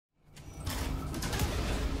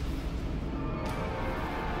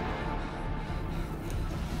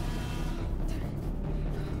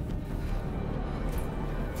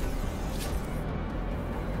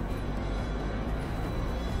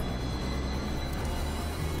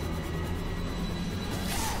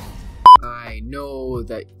I know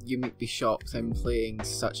that you might be shocked I'm playing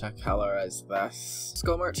such a killer as this.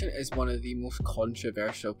 Skull Merchant is one of the most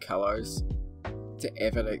controversial killers to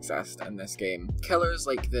ever exist in this game. Killers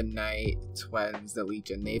like the Knight, Twins, the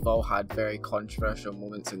Legion, they've all had very controversial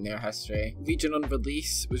moments in their history. Legion on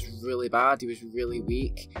release was really bad, he was really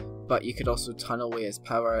weak, but you could also tunnel away his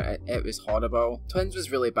power, it was horrible. Twins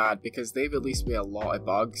was really bad because they released with a lot of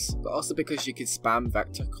bugs, but also because you could spam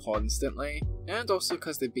Victor constantly, and also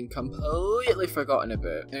because they've been completely forgotten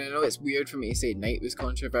about. And I know it's weird for me to say Knight was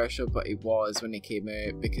controversial, but he was when he came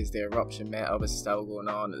out because the Eruption meta was still going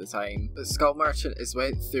on at the time. But Skull Merchant has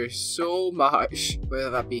went through so much, whether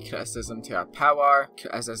that be criticism to her power,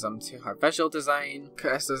 criticism to her visual design,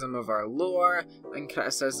 criticism of her lore, and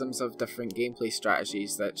criticisms of different gameplay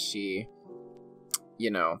strategies that she,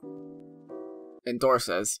 you know,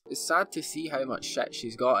 endorses. It's sad to see how much shit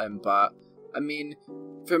she's gotten, but I mean,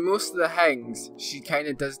 for most of the things, she kind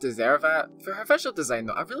of does deserve it. For her visual design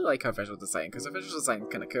though, I really like her visual design because her visual design is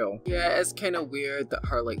kind of cool. Yeah, it's kind of weird that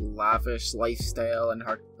her like lavish lifestyle and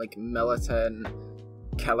her like militant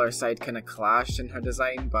killer side kind of clashed in her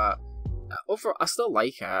design, but overall I still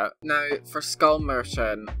like it. Now for Skull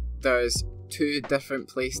Merchant, there's two different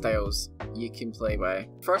playstyles you can play with.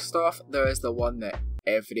 First off, there is the one that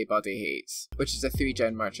everybody hates, which is a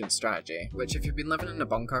 3-gen merchant strategy, which if you've been living in a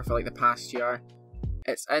bunker for like the past year,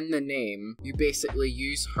 it's in the name. You basically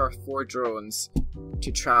use her 4 drones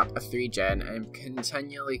to trap a 3-gen and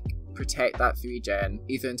continually protect that 3-gen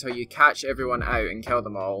either until you catch everyone out and kill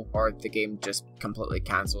them all, or the game just completely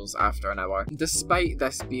cancels after an hour. Despite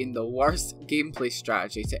this being the worst gameplay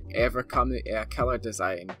strategy to ever come out of a killer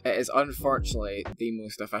design, it is unfortunately the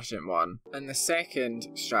most efficient one. And the second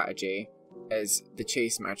strategy is the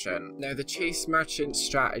Chase Merchant. Now the Chase Merchant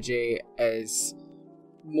strategy is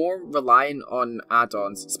more reliant on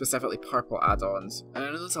add-ons, specifically purple add-ons, and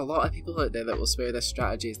I know there's a lot of people out there that will swear this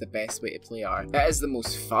strategy is the best way to play her. It is the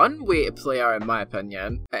most fun way to play her in my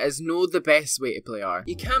opinion. It is no the best way to play her.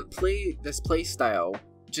 You can't play this playstyle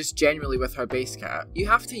just generally with her base kit. You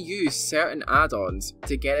have to use certain add-ons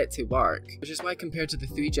to get it to work, which is why compared to the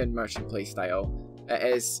 3-gen merchant playstyle, it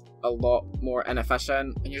is a lot more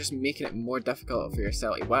inefficient and you're just making it more difficult for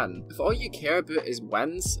yourself to win. If all you care about is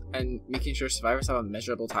wins and making sure survivors have a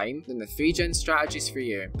miserable time, then the 3-gen strategy is for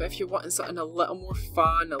you. But if you're wanting something a little more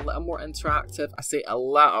fun, a little more interactive, I say a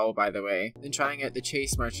little by the way, then trying out the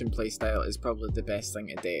Chase Merchant playstyle is probably the best thing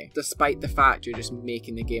to do, despite the fact you're just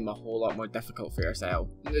making the game a whole lot more difficult for yourself.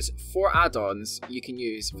 And there's 4 add-ons you can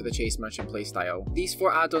use for the Chase Merchant playstyle. These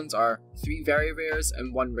 4 add-ons are 3 very rares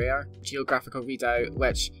and 1 rare. Geographical Readout,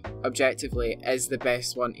 which objectively is the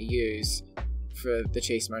best one to use for the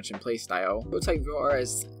Chase Merchant playstyle. Prototype Rotor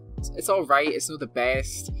is, it's alright, it's not the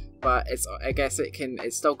best, but I guess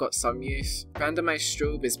it's still got some use. Randomized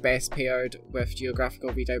Strobe is best paired with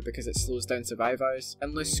Geographical Readout because it slows down survivors.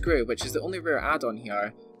 And Loose Screw, which is the only rare add-on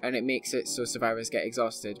here, and it makes it so survivors get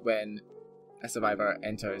exhausted when a survivor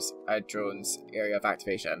enters a drone's area of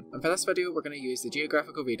activation. And for this video we're going to use the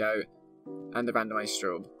Geographical Readout and the Randomized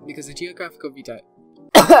Strobe, because the Geographical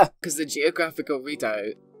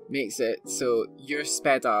Readout makes it so you're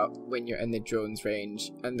sped up when you're in the drone's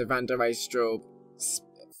range, and the randomized strobe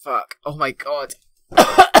oh my god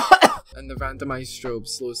and the randomized strobe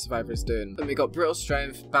slows survivors down. And we got Brutal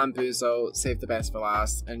Strength, Bamboozle, Save the Best for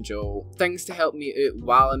Last, and Joel. Things to help me out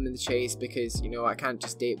while I'm in the chase because, you know, I can't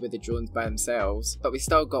just date with the drones by themselves. But we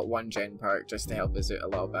still got 1 gen perk just to help us out a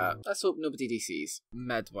little bit. Let's hope nobody DCs.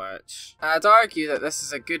 Midwich. I'd argue that this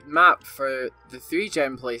is a good map for the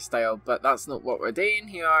 3-gen playstyle, but that's not what we're doing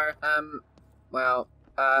here. Oh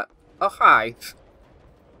hi.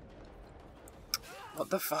 What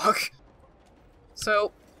the fuck?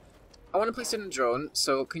 So, I want to place it in a drone,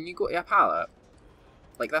 so can you go to a pallet?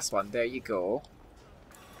 Like this one, there you go.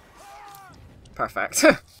 Perfect.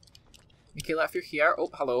 Michaela, if you're here, oh,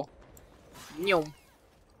 hello. No. Okay,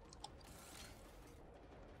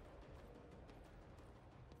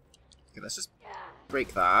 let's just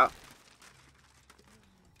break that.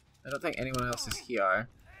 I don't think anyone else is here.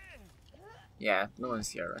 Yeah, no one's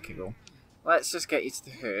here, okay, go. Let's just get you to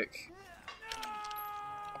the hook.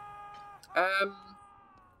 I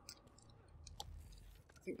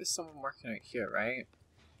think there's someone working out here, right?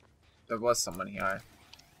 There was someone here.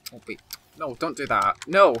 Oh wait, no, don't do that.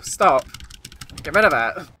 No, stop! Get rid of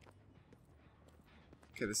it!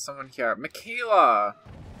 Okay, there's someone here. Michaela!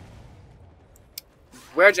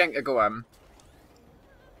 Where'd Jenka go in?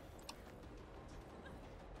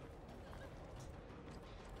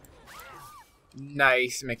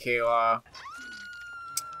 Nice, Michaela.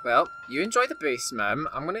 Well, you enjoy the basement.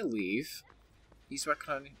 I'm gonna leave. He's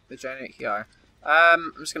working on the generator here.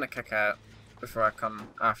 I'm just gonna kick out. before I come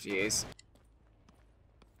after yous.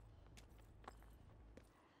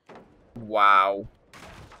 Wow.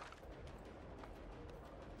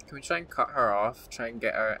 Can we try and cut her off? Try and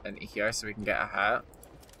get her into here so we can get a hat?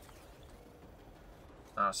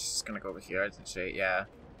 Oh, she's just gonna go over here, isn't she? Yeah.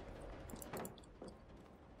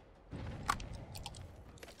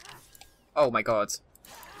 Oh my god.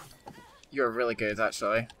 You're really good,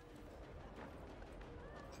 actually.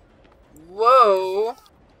 Whoa!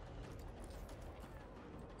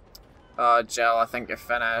 Oh, Jill, I think you're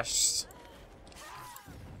finished.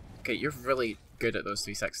 Okay, you're really good at those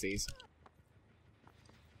 360s.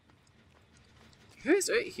 Who's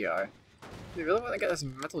out here? They really want to get this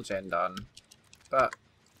middle gen done. But,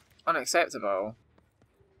 unacceptable.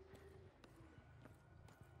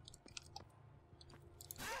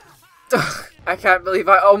 I can't believe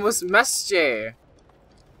I almost missed you!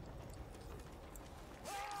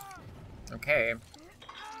 Okay.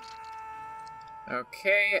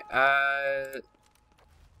 Okay,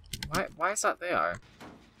 why is that there?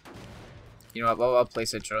 You know what, well, I'll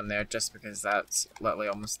place a drone there just because that's literally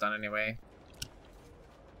almost done anyway.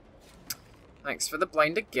 Thanks for the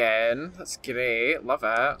blind again. That's great. Love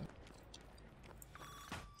it.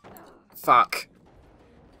 Fuck.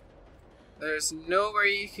 There's nowhere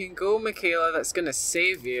you can go, Michaela, that's gonna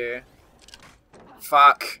save you.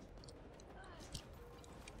 Fuck.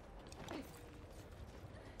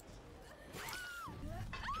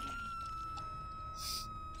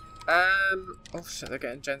 Oh shit, they're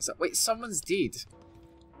getting gens up. Wait, someone's dead.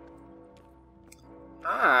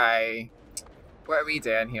 Hi. What are we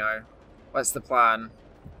doing here? What's the plan?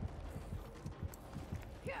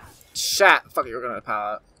 Shit! Fuck, you were going to the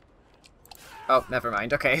pallet. Oh, never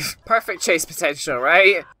mind. Okay. Perfect chase potential,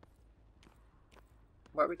 right?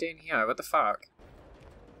 What are we doing here? What the fuck?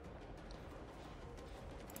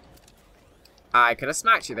 I could have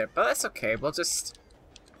smacked you there, but that's okay. We'll just...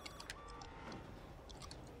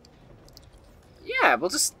 Yeah, we'll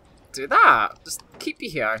just do that. Just keep you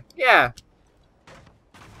here. Yeah.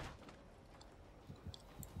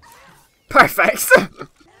 Perfect!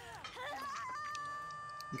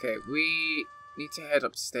 Okay, we need to head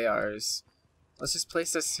upstairs. Let's just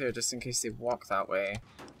place this here just in case they walk that way.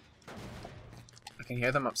 I can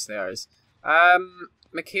hear them upstairs.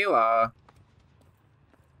 Michaela.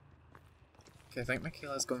 Okay, I think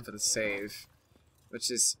Michaela's going for the save, which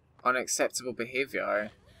is unacceptable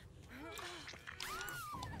behavior.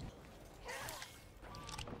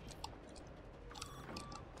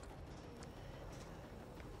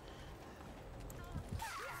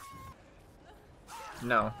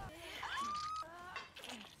 No.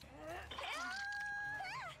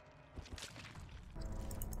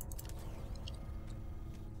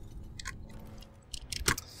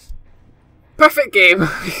 Perfect game!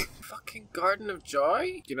 Fucking Garden of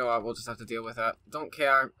Joy? You know what, we'll just have to deal with it. Don't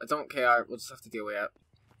care, I don't care, we'll just have to deal with it.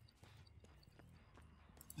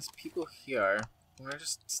 There's people here. I'm gonna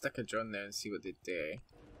just stick a drone there and see what they do.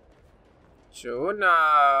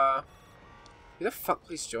 Jonah! Who the fuck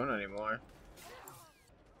plays Jonah anymore?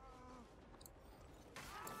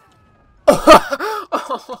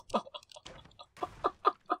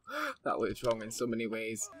 That looked wrong in so many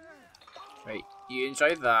ways. Right, you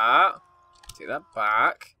enjoyed that. Take that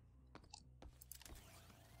back.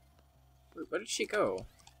 Wait, where did she go? Oh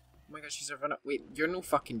my god, she's a runner. Wait, you're no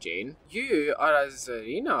fucking Jane. You are a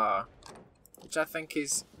Zarina. Which I think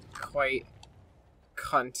is quite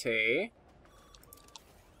cunty.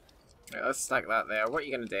 Right, let's stack that there. What are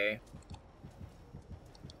you gonna do?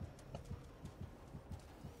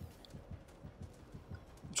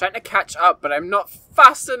 I'm trying to catch up, but I'm not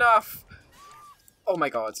fast enough! Oh my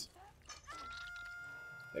god.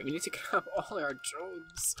 Right, we need to grab all our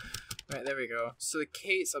drones. Right, there we go. So the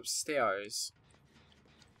Kate's upstairs.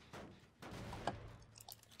 If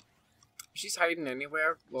she's hiding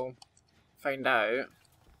anywhere, we'll find out.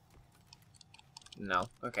 No,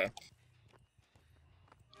 okay.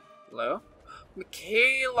 Hello?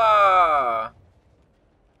 Michaela!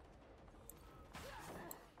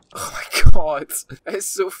 Oh my god, it's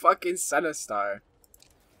so fucking sinister.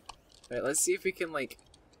 Right, let's see if we can, like,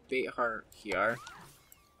 bait her here.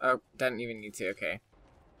 Oh, didn't even need to, okay.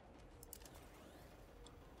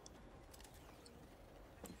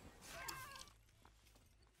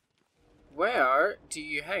 Where do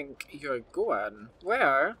you think you're going?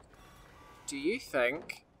 Where do you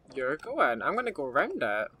think you're going? I'm gonna go around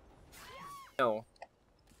it. No.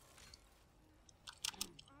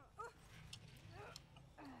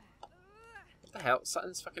 What the hell?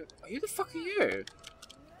 Something's fucking... Who the fuck are you?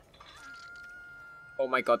 Oh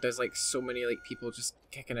my god, there's like so many like people just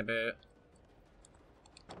kicking about.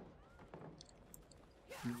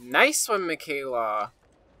 Nice one, Michaela.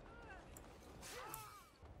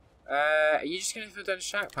 Are you just gonna throw down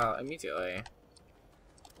Shack Pallet immediately?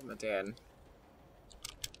 What am I doing?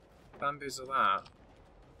 Bamboozle that.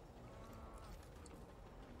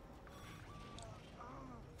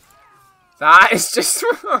 That is just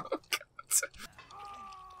oh, God.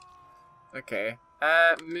 Okay.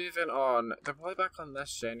 Moving on. They're probably back on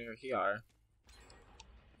this genre here.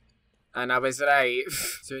 And I was right.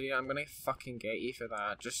 So yeah, I'm gonna fucking get you for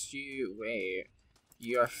that. Just you wait.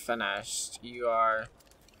 You are finished. You are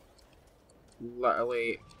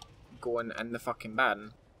literally going in the fucking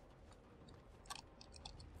bin.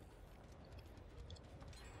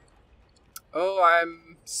 Oh,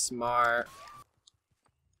 I'm smart.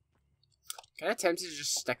 Kinda tempted to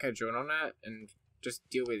just stick a drone on it and just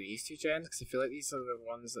deal with these two gens, because I feel like these are the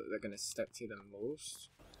ones that they're gonna stick to the most.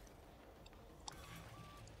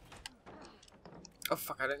 Oh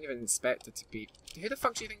fuck, I didn't even expect it to be. Who the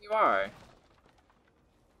fuck do you think you are?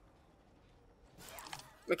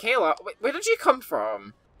 Michaela, where did you come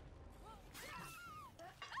from?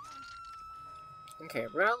 Okay,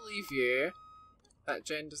 we're gonna leave you. That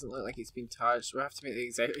gen doesn't look like it's been touched. We'll have to make the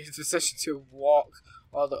executive decision to walk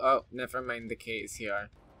all the— oh, never mind the case here.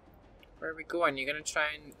 Where are we going? You gonna try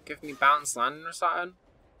and give me balanced landing or something?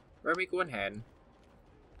 Where are we going, hen?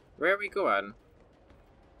 Where are we going?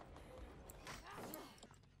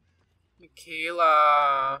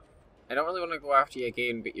 Michaela! I don't really want to go after you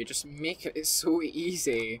again, but you're just making it so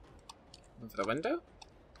easy. Over the window?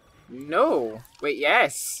 No! Wait,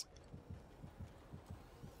 yes!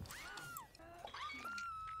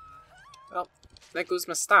 Well, there goes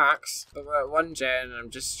my stacks. But we're at one gen, and I'm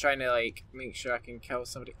just trying to, like, make sure I can kill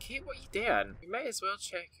somebody. Kate, what are you doing? We might as well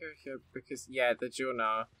check her here, because, yeah, the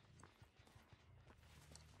Jonah.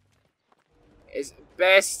 It's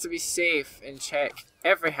best to be safe and check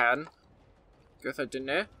everything. Go through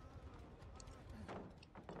dinner.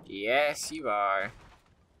 Yes, you are.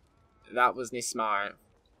 That wasn't smart.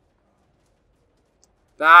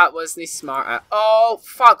 That wasn't smart at— oh,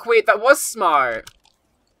 fuck, wait, that was smart!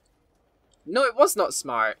 No, it was not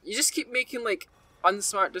smart. You just keep making, like,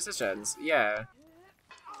 unsmart decisions. Yeah.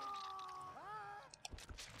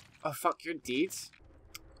 Oh, fuck, you're dead? Is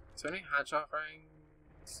there any hatch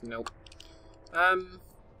offerings? Nope.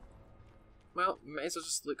 Well, might as well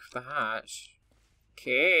just look for the hatch.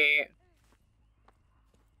 Okay.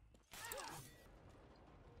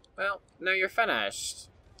 Well, now you're finished.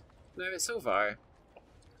 Now it's over.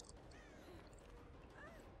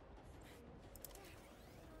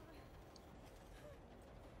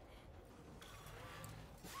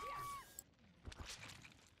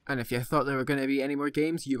 And if you thought there were going to be any more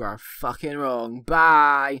games, you are fucking wrong.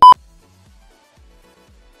 Bye!